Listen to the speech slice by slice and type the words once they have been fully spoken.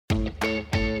Welcome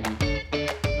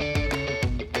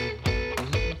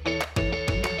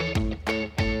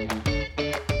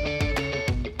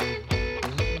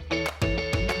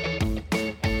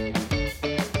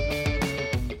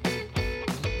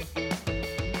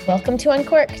to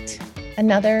Uncorked,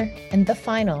 another and the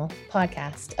final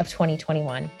podcast of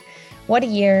 2021. What a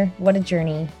year, what a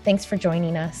journey. Thanks for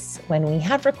joining us when we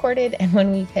have recorded and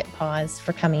when we've hit pause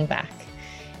for coming back.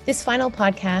 This final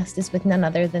podcast is with none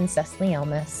other than Cecily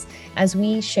Elmas as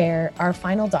we share our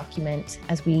final document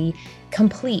as we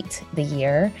complete the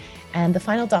year. And the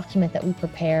final document that we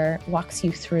prepare walks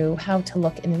you through how to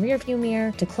look in the rearview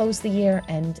mirror to close the year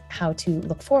and how to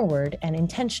look forward and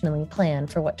intentionally plan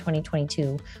for what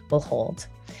 2022 will hold.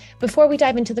 Before we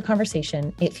dive into the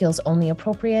conversation, it feels only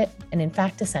appropriate and in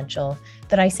fact essential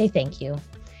that I say thank you.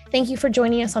 Thank you for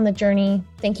joining us on the journey.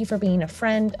 Thank you for being a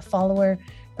friend, a follower,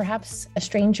 perhaps a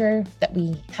stranger that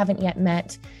we haven't yet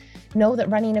met. Know that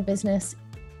running a business,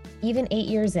 even 8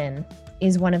 years in,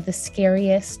 is one of the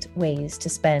scariest ways to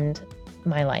spend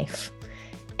my life.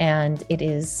 And it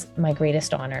is my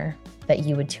greatest honor that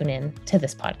you would tune in to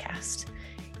this podcast.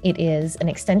 It is an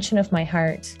extension of my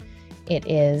heart. It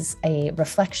is a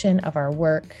reflection of our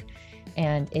work,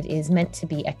 and it is meant to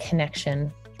be a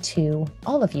connection to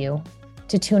all of you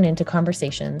to tune into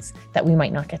conversations that we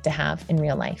might not get to have in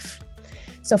real life.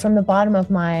 So from the bottom of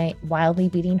my wildly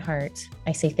beating heart,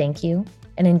 I say thank you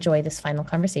and enjoy this final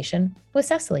conversation with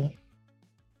Cecily.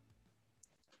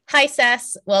 Hi,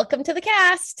 Cess. Welcome to the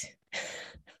cast.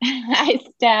 Hi,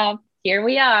 Steph. Here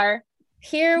we are.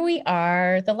 Here we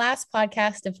are, the last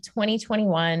podcast of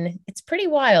 2021. It's pretty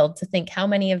wild to think how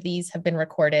many of these have been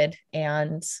recorded.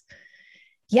 And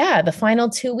yeah, the final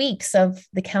 2 weeks of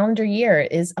the calendar year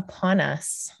is upon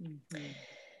us. Mm-hmm.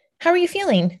 How are you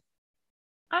feeling?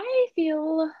 I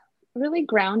feel really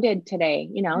grounded today.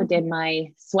 Did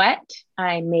my sweat.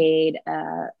 I made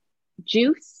a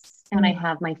juice. And I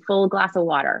have my full glass of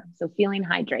water. So feeling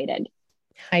hydrated.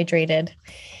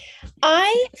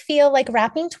 I feel like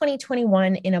wrapping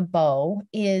 2021 in a bow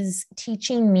is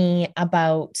teaching me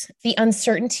about the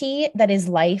uncertainty that is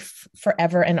life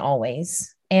forever and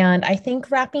always. And I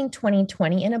think wrapping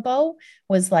 2020 in a bow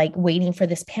was like waiting for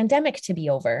this pandemic to be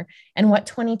over. And what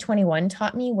 2021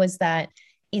 taught me was that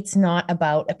it's not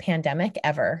about a pandemic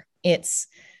ever. It's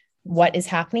what is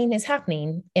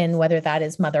happening. And whether that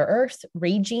is Mother Earth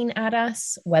raging at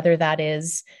us, whether that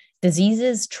is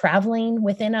diseases traveling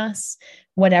within us,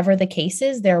 whatever the case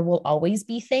is, there will always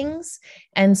be things.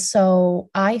 And so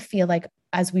I feel like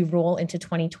as we roll into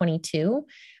 2022,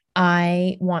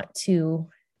 I want to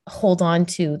hold on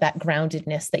to that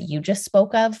groundedness that you just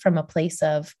spoke of from a place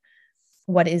of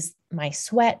what is my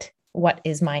sweat, what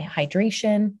is my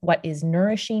hydration, what is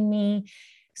nourishing me,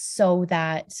 so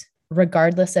that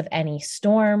regardless of any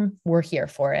storm, we're here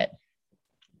for it.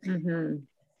 Mm-hmm.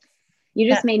 You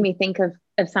just made me think of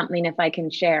something, if I can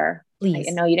share. Please.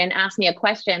 I know you didn't ask me a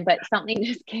question, but something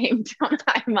just came to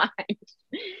my mind.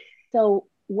 So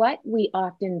what we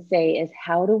often say is,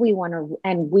 how do we want to,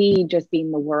 and we just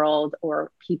being the world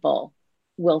or people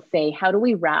will say, how do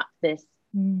we wrap this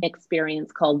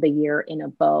experience called the year in a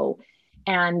bow?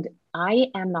 And I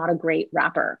am not a great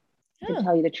wrapper, to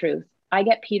tell you the truth. I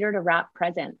get Peter to wrap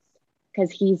presents because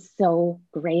he's so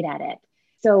great at it.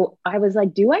 So I was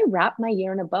like, do I wrap my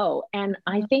year in a bow? And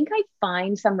I think I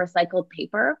find some recycled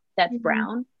paper that's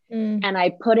brown and I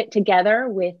put it together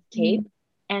with tape.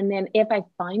 And then if I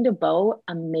find a bow,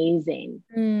 amazing.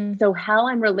 So how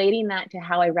I'm relating that to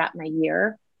how I wrap my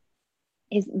year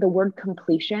is the word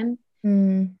completion.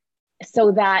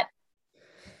 So that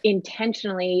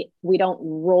intentionally we don't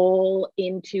roll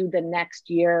into the next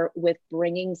year with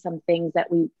bringing some things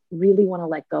that we really want to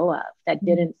let go of that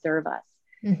didn't serve us.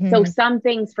 So some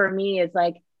things for me is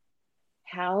like,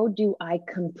 how do I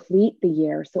complete the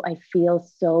year so I feel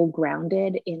so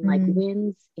grounded in like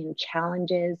wins, in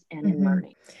challenges, and in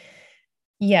learning?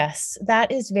 Yes,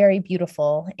 that is very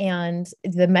beautiful. And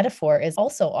the metaphor is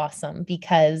also awesome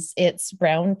because it's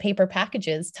brown paper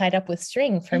packages tied up with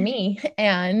string for me.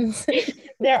 And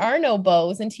there are no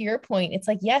bows. And to your point, it's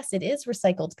like, yes, it is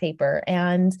recycled paper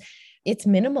and it's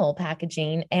minimal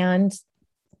packaging and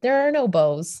there are no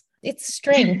bows. It's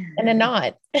string and a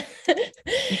knot.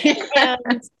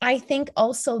 And I think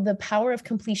also the power of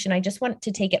completion, I just want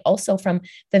to take it also from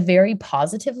the very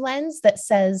positive lens that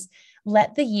says,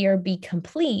 let the year be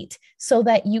complete so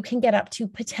that you can get up to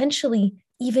potentially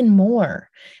even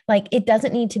more. Like, it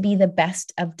doesn't need to be the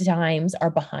best of times are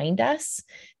behind us.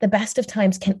 The best of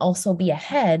times can also be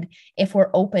ahead if we're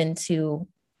open to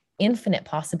infinite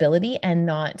possibility and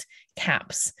not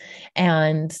caps.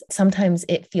 And sometimes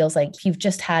it feels like you've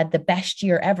just had the best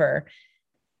year ever.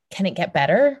 can it get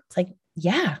better? It's like,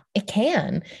 yeah, it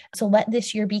can. So let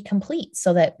this year be complete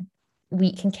so that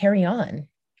we can carry on.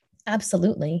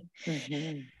 Absolutely.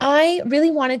 Mm-hmm. I really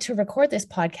wanted to record this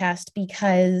podcast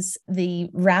because the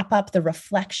wrap up, the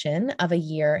reflection of a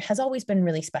year has always been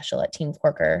really special at Team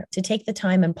Corker, to take the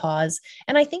time and pause.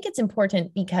 And I think it's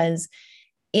important because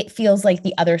it feels like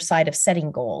the other side of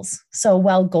setting goals. So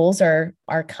while goals are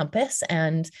our compass,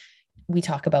 and we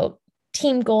talk about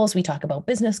team goals, we talk about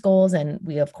business goals, and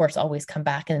we of course always come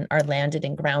back and are landed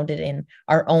and grounded in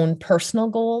our own personal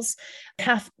goals.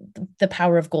 Half the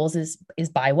power of goals is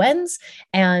by whens,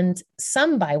 and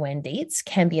some by when dates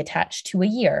can be attached to a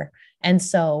year. And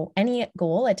so any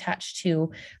goal attached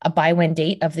to a by when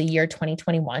date of the year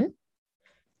 2021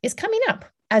 is coming up.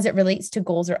 As it relates to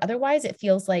goals or otherwise, it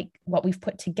feels like what we've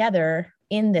put together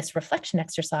in this reflection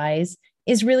exercise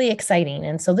is really exciting.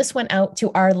 And so this went out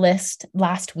to our list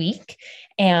last week.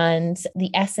 And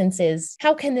the essence is,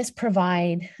 how can this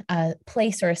provide a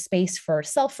place or a space for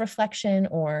self-reflection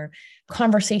or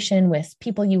conversation with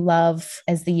people you love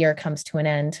as the year comes to an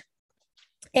end?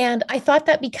 And I thought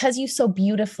that because you so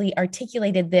beautifully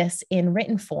articulated this in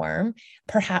written form,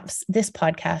 perhaps this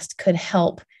podcast could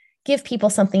help give people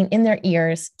something in their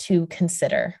ears to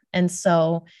consider. And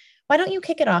so why don't you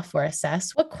kick it off for us,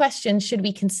 Sess? What questions should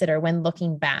we consider when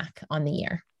looking back on the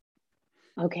year?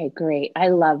 Okay, great. I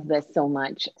love this so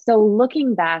much. So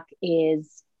looking back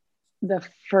is the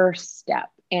first step.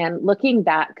 And looking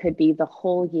back could be the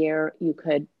whole year. You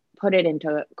could put it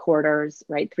into quarters,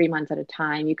 right? 3 months at a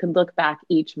time. You can look back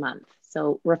each month.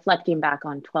 So reflecting back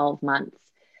on 12 months.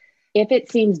 If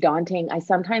it seems daunting, I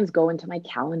sometimes go into my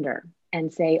calendar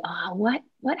and say,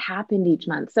 what happened each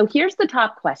month? So here's the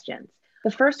top questions. The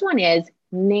first one is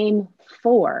name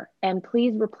 4, and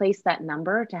please replace that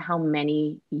number to how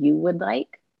many you would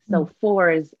like. So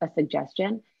 4 is a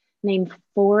suggestion. Name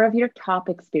 4 of your top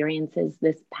experiences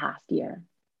this past year.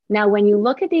 Now, when you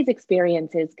look at these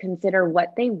experiences, consider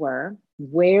what they were,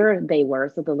 where they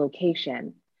were, so the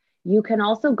location. You can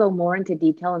also go more into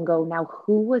detail and go, now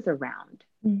who was around?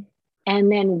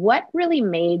 And then what really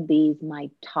made these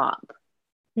my top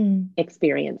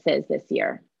experiences this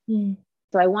year?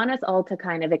 So I want us all to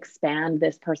kind of expand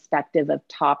this perspective of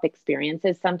top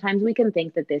experiences. Sometimes we can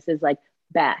think that this is like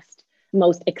best,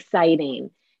 most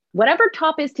exciting, whatever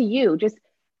top is to you, just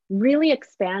really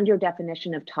expand your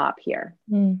definition of top here.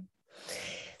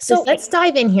 So let's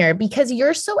dive in here, because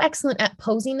you're so excellent at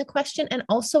posing the question. And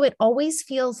also it always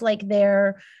feels like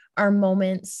there are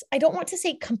moments, I don't want to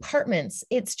say compartments.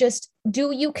 It's just,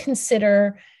 do you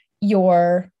consider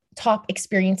your top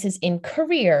experiences in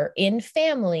career, in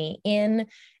family, in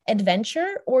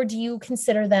adventure, or do you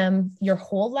consider them your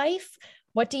whole life?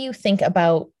 What do you think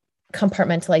about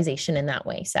compartmentalization in that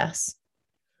way, Sess?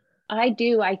 I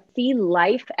do. I see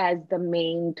life as the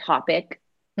main topic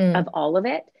of all of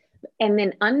it. And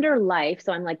then under life,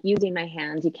 so I'm like using my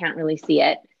hands, you can't really see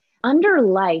it. Under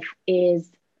life is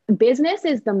business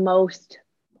is the most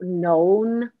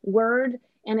known word,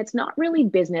 and it's not really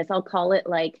business. I'll call it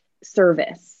like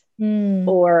service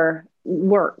or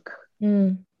work.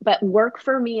 But work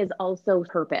for me is also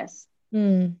purpose.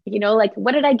 You know, like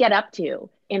what did I get up to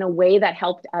in a way that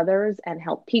helped others and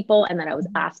helped people and that I was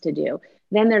asked to do?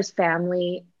 Then there's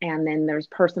family, and then there's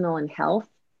personal and health,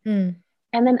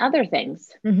 and then other things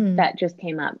that just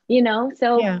came up, you know?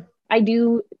 So I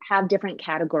do have different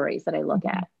categories that I look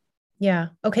at. Yeah.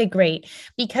 Okay, great.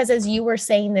 Because as you were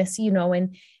saying this, you know,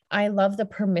 and I love the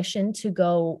permission to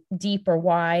go deep or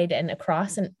wide and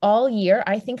across. And all year,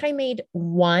 I think I made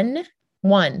one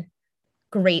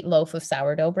great loaf of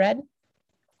sourdough bread.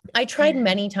 I tried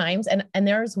many times, and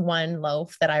there's one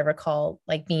loaf that I recall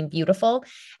like being beautiful.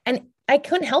 And I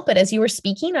couldn't help it. As you were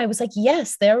speaking, I was like,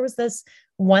 yes, there was this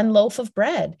one loaf of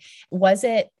bread. Was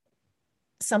it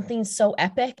something so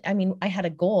epic? I mean, I had a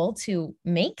goal to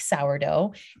make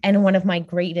sourdough, and one of my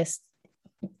greatest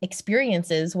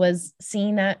experiences was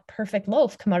seeing that perfect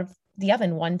loaf come out of the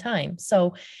oven one time.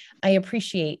 So I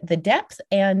appreciate the depth,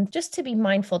 and just to be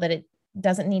mindful that it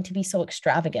doesn't need to be so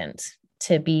extravagant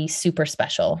to be super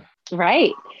special.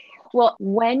 Right. Well,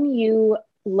 when you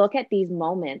look at these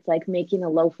moments, like making a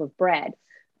loaf of bread,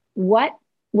 what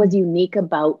was unique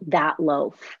about that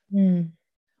loaf?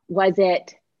 Was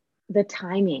it the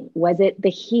timing? Was it the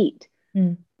heat?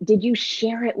 Did you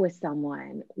share it with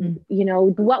someone? You know,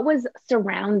 what was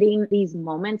surrounding these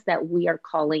moments that we are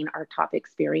calling our top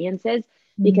experiences?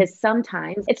 Because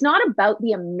sometimes it's not about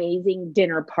the amazing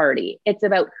dinner party. It's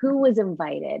about who was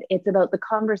invited. It's about the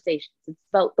conversations. It's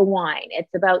about the wine.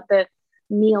 It's about the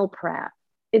meal prep.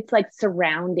 It's like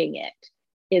surrounding it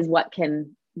is what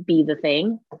can be the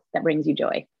thing that brings you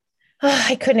joy. Oh,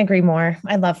 I couldn't agree more.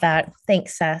 I love that.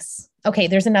 Thanks, Sess. Okay,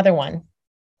 there's another one.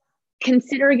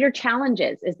 Consider your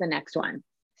challenges is the next one.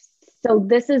 So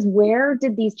this is, where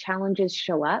did these challenges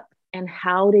show up and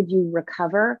how did you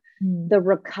recover? Mm. The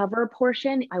recover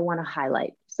portion I want to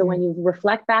highlight. So when you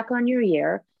reflect back on your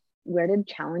year, where did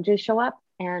challenges show up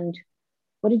and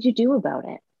what did you do about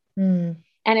it? Mm.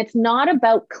 And it's not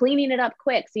about cleaning it up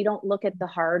quick so you don't look at the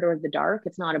hard or the dark.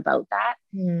 It's not about that.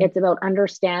 It's about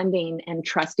understanding and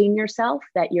trusting yourself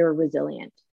that you're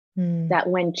resilient. That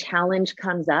when challenge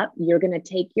comes up, you're going to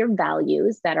take your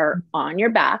values that are on your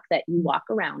back that you walk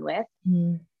around with.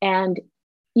 And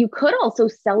you could also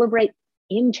celebrate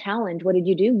in challenge. What did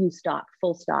you do? You stopped,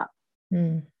 full stop.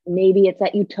 Maybe it's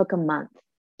that you took a month,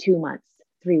 2 months,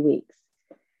 3 weeks.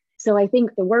 So I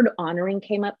think the word honoring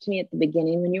came up to me at the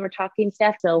beginning when you were talking,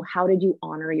 Steph. So how did you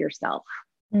honor yourself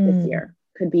this year?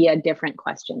 Could be a different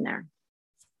question there.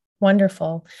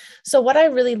 Wonderful. So what I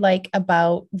really like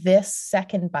about this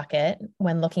second bucket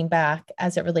when looking back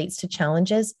as it relates to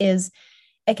challenges is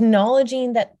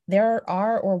acknowledging that there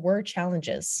are or were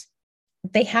challenges.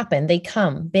 They happen, they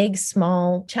come, big,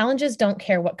 small. Challenges don't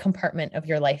care what compartment of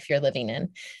your life you're living in.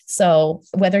 So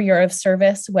whether you're of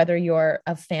service, whether you're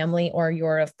of family or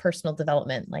you're of personal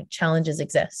development, like challenges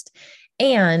exist.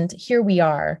 And here we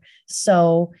are.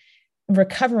 So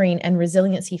recovering and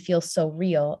resiliency feels so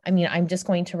real. I mean, I'm just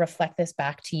going to reflect this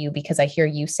back to you because I hear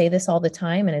you say this all the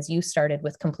time. And as you started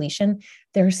with completion,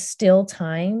 there's still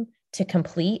time to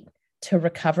complete, to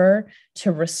recover,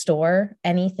 to restore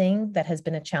anything that has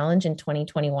been a challenge in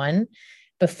 2021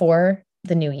 before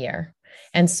the new year.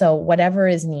 And so whatever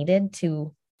is needed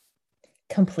to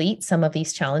complete some of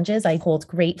these challenges, I hold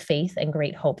great faith and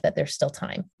great hope that there's still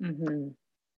time. And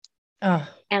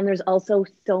there's also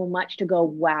so much to go,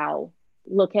 wow,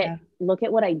 look at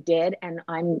what I did. And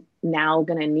I'm now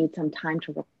going to need some time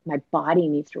to, my body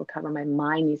needs to recover. My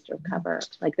mind needs to recover.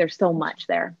 Like there's so much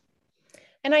there.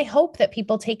 And I hope that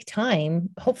people take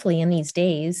time, hopefully in these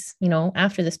days,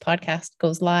 after this podcast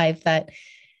goes live, that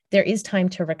there is time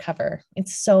to recover.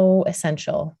 It's so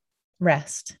essential.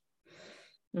 Rest.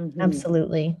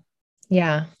 Absolutely.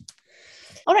 Yeah.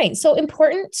 All right. So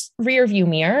important rear view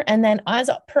mirror. And then as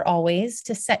per always,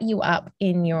 to set you up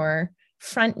in your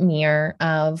front mirror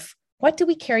of what do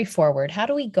we carry forward? How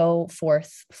do we go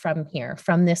forth from here,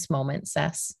 from this moment,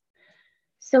 Sess?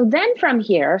 So then from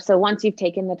here, so once you've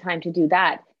taken the time to do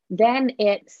that, then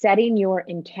it's setting your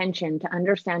intention to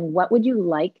understand what would you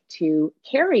like to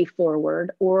carry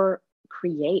forward or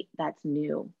create that's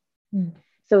new.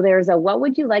 So there's a, what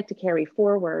would you like to carry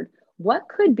forward? What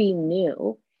could be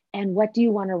new? And what do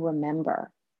you want to remember?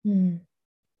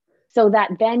 So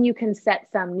that then you can set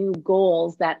some new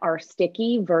goals that are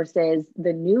sticky versus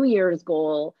the New Year's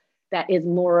goal that is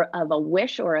more of a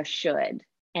wish or a should,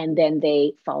 and then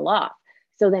they fall off.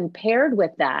 So then paired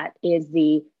with that is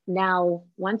the, now,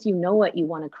 once you know what you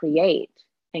want to create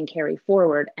and carry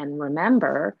forward and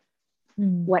remember,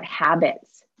 what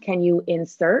habits can you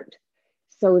insert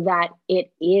so that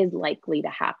it is likely to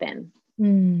happen?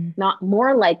 Not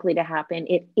more likely to happen,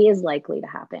 it is likely to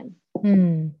happen.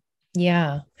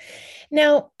 Yeah.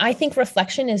 Now, I think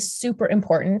reflection is super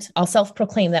important. I'll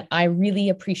self-proclaim that I really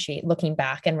appreciate looking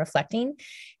back and reflecting.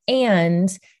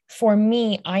 And for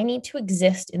me, I need to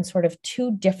exist in sort of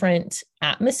two different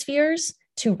atmospheres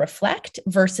to reflect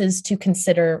versus to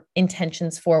consider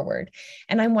intentions forward.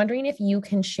 And I'm wondering if you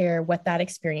can share what that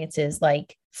experience is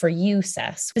like for you,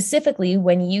 Sess, specifically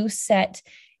when you set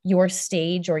your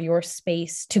stage or your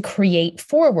space to create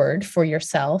forward for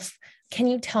yourself. Can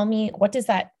you tell me, what does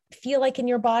that feel like in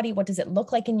your body? What does it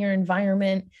look like in your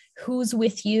environment? Who's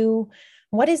with you?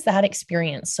 What is that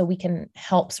experience? So we can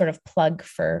help sort of plug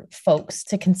for folks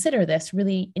to consider this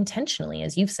really intentionally,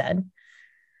 as you've said.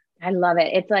 I love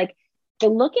it. It's like the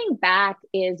looking back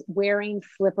is wearing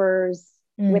slippers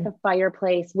with a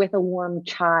fireplace, with a warm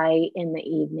chai in the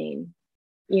evening,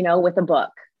 with a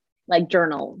book, like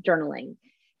journaling.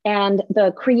 And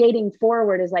the creating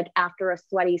forward is like after a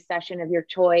sweaty session of your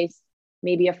choice,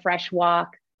 maybe a fresh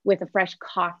walk with a fresh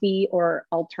coffee or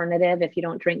alternative if you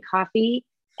don't drink coffee,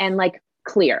 and like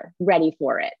clear, ready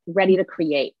for it, ready to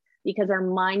create, because our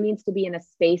mind needs to be in a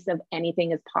space of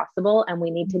anything is possible. And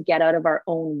we need to get out of our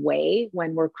own way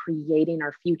when we're creating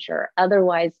our future.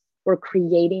 Otherwise, we're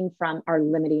creating from our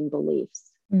limiting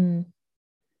beliefs.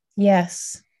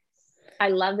 Yes. I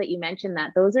love that you mentioned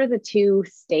that. Those are the two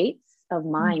states of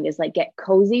mind, is like get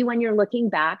cozy when you're looking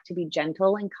back, to be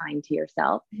gentle and kind to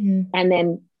yourself, and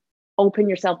then open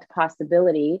yourself to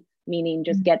possibility, meaning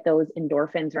just get those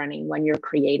endorphins running when you're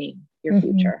creating your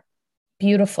future.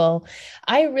 Beautiful.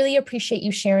 I really appreciate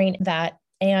you sharing that.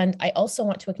 And I also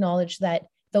want to acknowledge that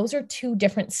those are two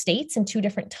different states and two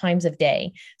different times of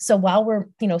day. So while we're,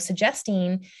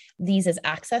 suggesting these as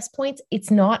access points,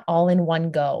 it's not all in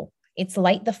one go. It's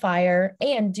light the fire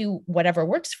and do whatever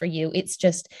works for you. It's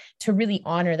just to really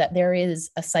honor that there is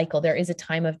a cycle. There is a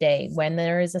time of day when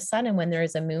there is a sun and when there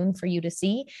is a moon for you to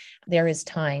see, there is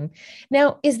time.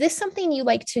 Now, is this something you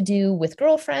like to do with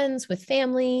girlfriends, with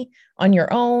family, on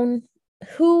your own?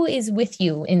 Who is with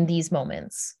you in these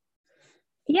moments?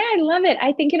 Yeah, I love it.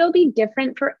 I think it'll be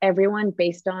different for everyone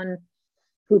based on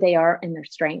who they are and their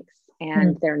strengths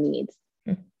and their needs.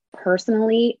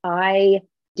 Personally, I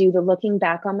do the looking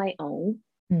back on my own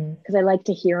because I like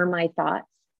to hear my thoughts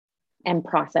and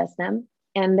process them.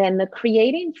 And then the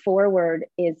creating forward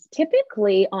is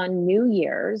typically on New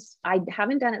Year's. I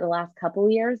haven't done it the last couple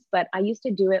of years, but I used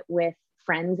to do it with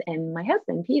friends and my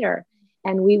husband, Peter,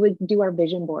 and we would do our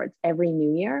vision boards every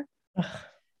New Year.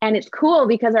 And it's cool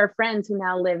because our friends who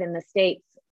now live in the States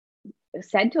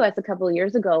said to us a couple of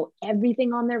years ago,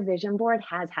 everything on their vision board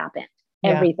has happened.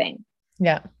 Yeah. Everything.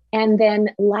 Yeah. And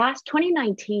then last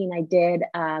 2019, I did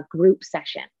a group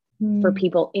session for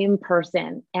people in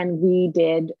person. And we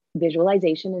did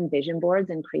visualization and vision boards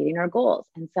and creating our goals.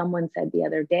 And someone said the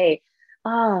other day,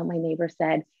 my neighbor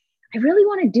said, I really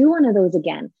want to do one of those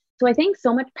again. So I think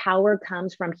so much power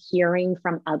comes from hearing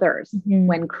from others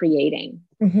when creating.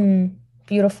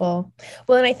 Beautiful.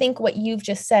 Well, and I think what you've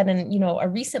just said, and, a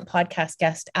recent podcast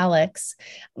guest, Alex,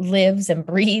 lives and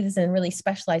breathes and really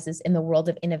specializes in the world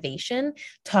of innovation,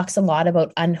 talks a lot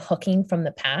about unhooking from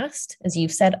the past, as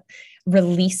you've said,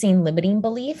 releasing limiting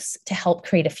beliefs to help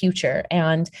create a future.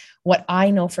 And what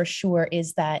I know for sure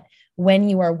is that when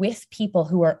you are with people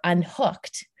who are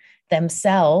unhooked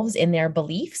themselves in their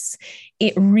beliefs,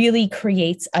 it really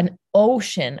creates an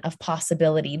ocean of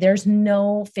possibility. There's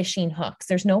no fishing hooks.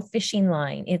 There's no fishing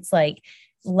line. It's like,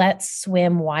 let's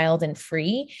swim wild and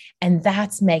free. And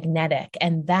that's magnetic.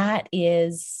 And that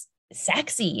is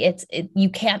sexy. You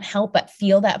can't help but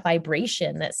feel that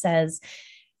vibration that says,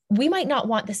 we might not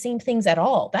want the same things at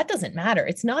all. That doesn't matter.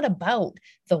 It's not about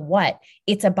the what,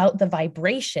 it's about the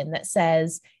vibration that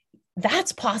says,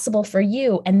 that's possible for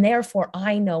you. And therefore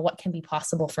I know what can be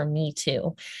possible for me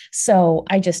too. So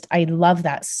I love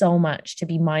that so much, to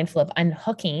be mindful of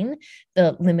unhooking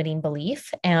the limiting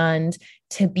belief and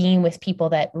to being with people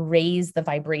that raise the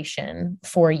vibration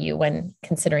for you when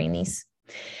considering these.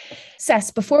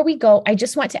 Cec, before we go, I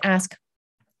just want to ask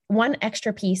one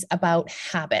extra piece about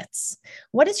habits.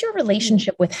 What is your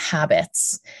relationship with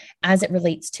habits as it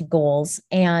relates to goals?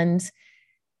 And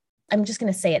I'm just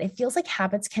going to say it. It feels like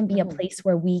habits can be a place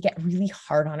where we get really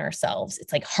hard on ourselves.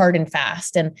 It's like hard and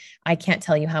fast. And I can't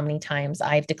tell you how many times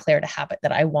I've declared a habit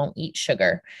that I won't eat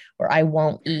sugar or I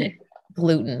won't eat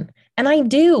gluten. And I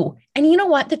do. And you know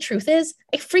what? The truth is,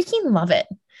 I freaking love it.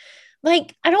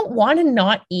 Like, I don't want to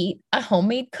not eat a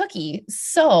homemade cookie.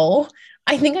 So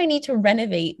I think I need to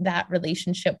renovate that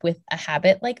relationship with a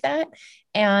habit like that.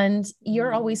 And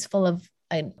you're always full of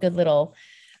a good little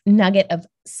nugget of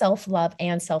self-love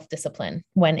and self-discipline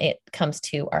when it comes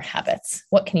to our habits.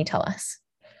 What can you tell us?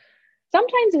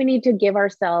 Sometimes we need to give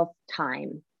ourselves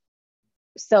time.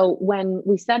 So when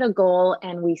we set a goal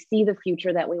and we see the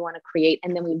future that we want to create,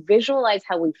 and then we visualize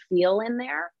how we feel in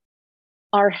there,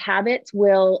 our habits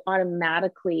will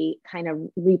automatically kind of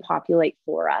repopulate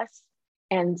for us.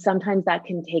 And sometimes that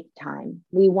can take time.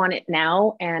 We want it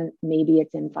now, and maybe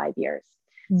it's in 5 years.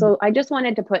 So I just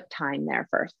wanted to put time there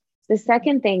first. The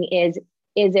second thing is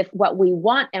if what we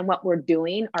want and what we're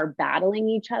doing are battling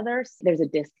each other, there's a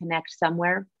disconnect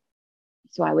somewhere.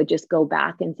 So I would just go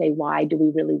back and say, why do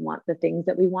we really want the things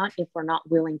that we want if we're not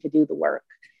willing to do the work?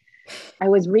 I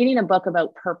was reading a book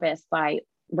about purpose by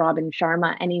Robin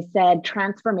Sharma, and he said,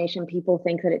 transformation, people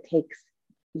think that it takes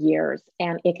years,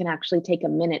 and it can actually take a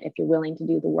minute if you're willing to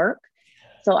do the work.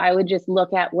 So I would just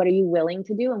look at, what are you willing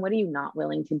to do and what are you not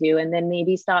willing to do? And then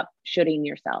maybe stop shoulding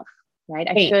yourself. Right?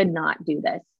 I should not do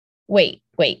this. Wait,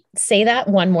 say that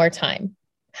one more time.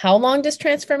 How long does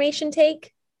transformation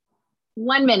take?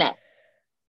 1 minute.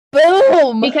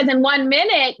 Boom. Because in 1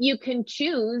 minute, you can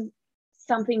choose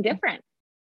something different.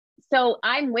 So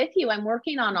I'm with you. I'm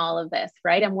working on all of this,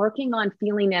 right? I'm working on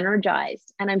feeling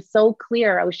energized. And I'm so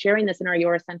clear. I was sharing this in our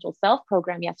Your Essential Self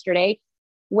program yesterday.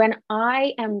 When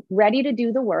I am ready to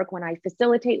do the work, when I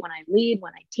facilitate, when I lead,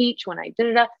 when I teach, when I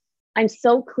I'm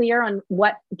so clear on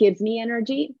what gives me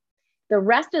energy. The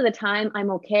rest of the time,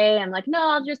 I'm okay. I'm like, no,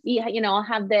 I'll just eat, I'll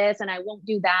have this and I won't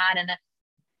do that.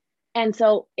 And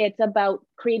so it's about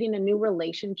creating a new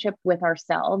relationship with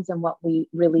ourselves and what we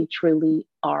really, truly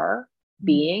are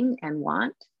being and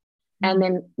want. And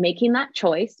then making that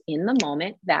choice in the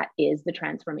moment, that is the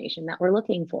transformation that we're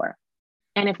looking for.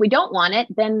 And if we don't want it,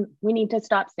 then we need to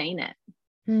stop saying it.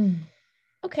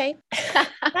 Okay.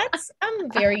 That's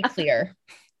very clear.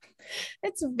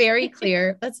 It's very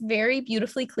clear. That's very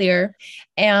beautifully clear.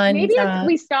 And maybe it's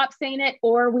we stop saying it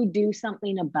or we do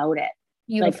something about it.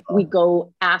 Beautiful. Like we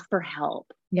go ask for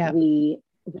help. Yeah. We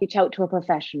reach out to a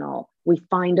professional. We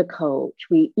find a coach.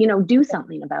 We, do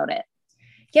something about it.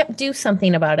 Yep. Do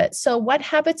something about it. So what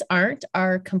habits aren't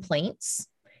are complaints.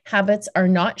 Habits are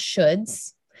not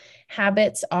shoulds.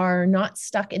 Habits are not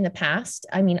stuck in the past.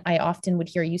 I mean, I often would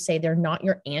hear you say they're not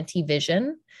your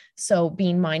anti-vision. So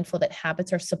being mindful that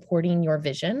habits are supporting your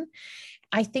vision.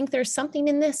 I think there's something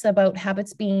in this about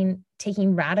habits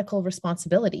taking radical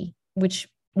responsibility, which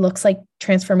looks like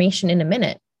transformation in a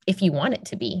minute if you want it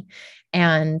to be.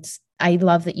 And I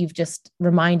love that you've just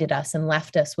reminded us and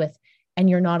left us with, and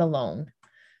you're not alone.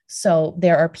 So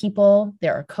there are people,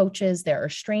 there are coaches, there are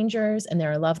strangers, and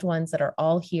there are loved ones that are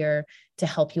all here to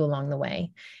help you along the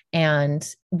way. And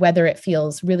whether it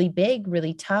feels really big,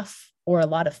 really tough, or a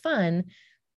lot of fun,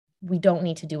 we don't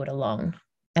need to do it alone.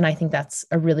 And I think that's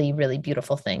a really, really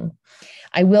beautiful thing.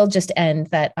 I will just end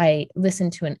that I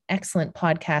listened to an excellent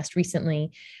podcast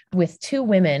recently with two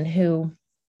women who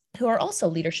are also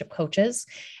leadership coaches.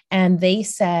 And they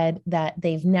said that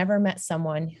they've never met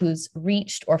someone who's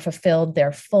reached or fulfilled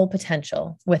their full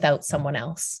potential without someone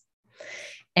else.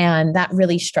 And that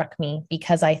really struck me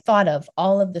because I thought of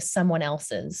all of the someone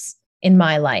else's in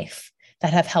my life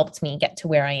that have helped me get to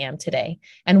where I am today.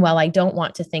 And while I don't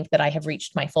want to think that I have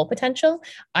reached my full potential,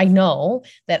 I know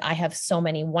that I have so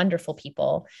many wonderful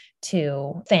people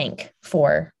to thank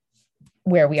for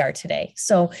where we are today.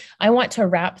 So I want to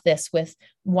wrap this with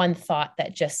one thought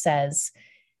that just says,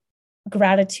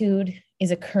 gratitude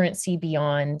is a currency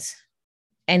beyond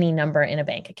any number in a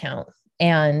bank account.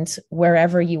 And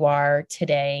wherever you are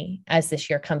today, as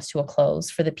this year comes to a close,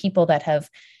 for the people that have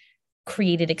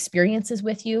created experiences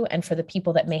with you and for the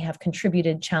people that may have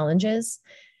contributed challenges,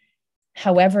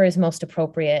 however is most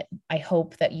appropriate, I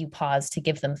hope that you pause to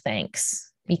give them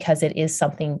thanks, because it is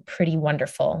something pretty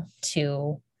wonderful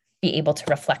to be able to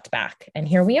reflect back. And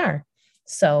here we are.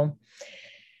 So,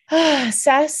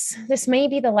 Sess, this may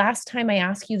be the last time I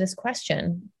ask you this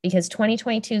question because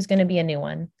 2022 is going to be a new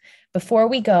one. Before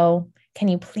we go, can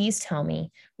you please tell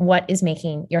me what is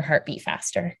making your heart beat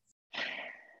faster?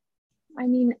 I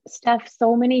mean, Steph,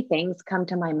 so many things come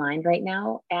to my mind right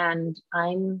now, and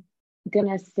I'm going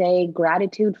to say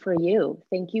gratitude for you.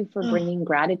 Thank you for bringing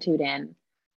gratitude in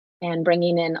and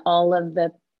bringing in all of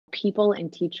the people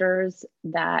and teachers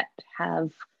that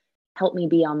have helped me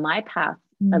be on my path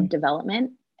of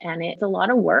development. And it's a lot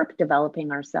of work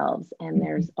developing ourselves. And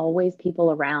there's always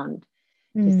people around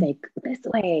to say this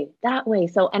way, that way.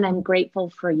 So, and I'm grateful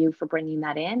for you for bringing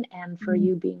that in and for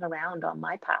you being around on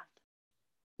my path.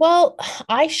 Well,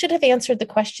 I should have answered the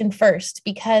question first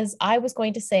because I was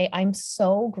going to say, I'm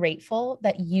so grateful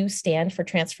that you stand for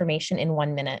transformation in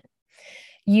 1 minute.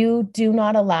 You do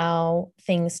not allow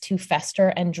things to fester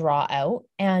and draw out.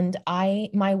 And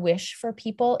my wish for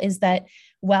people is that,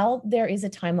 well, there is a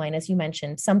timeline, as you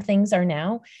mentioned, some things are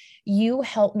now. You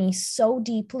help me so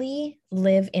deeply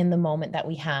live in the moment that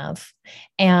we have.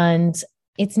 And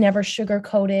it's never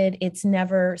sugar-coated. It's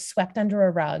never swept under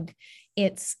a rug.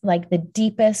 It's like the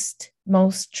deepest,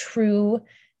 most true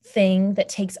thing that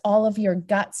takes all of your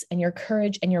guts and your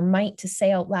courage and your might to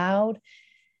say out loud.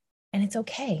 And it's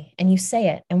okay. And you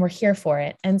say it and we're here for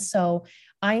it. And so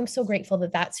I am so grateful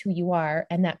that that's who you are.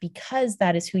 And that because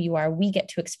that is who you are, we get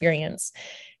to experience,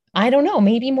 I don't know,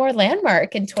 maybe more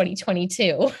Landmark in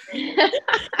 2022.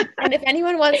 And if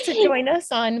anyone wants to join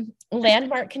us on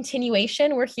Landmark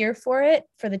continuation, we're here for it,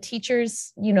 for the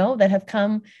teachers, that have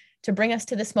come to bring us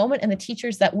to this moment and the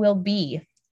teachers that will be.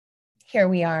 Here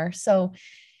we are. So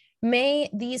may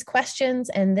these questions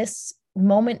and this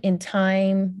moment in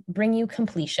time bring you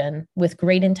completion with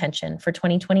great intention for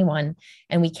 2021.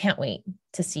 And we can't wait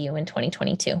to see you in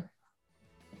 2022.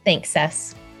 Thanks,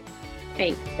 Sess.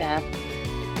 Thanks, Steph.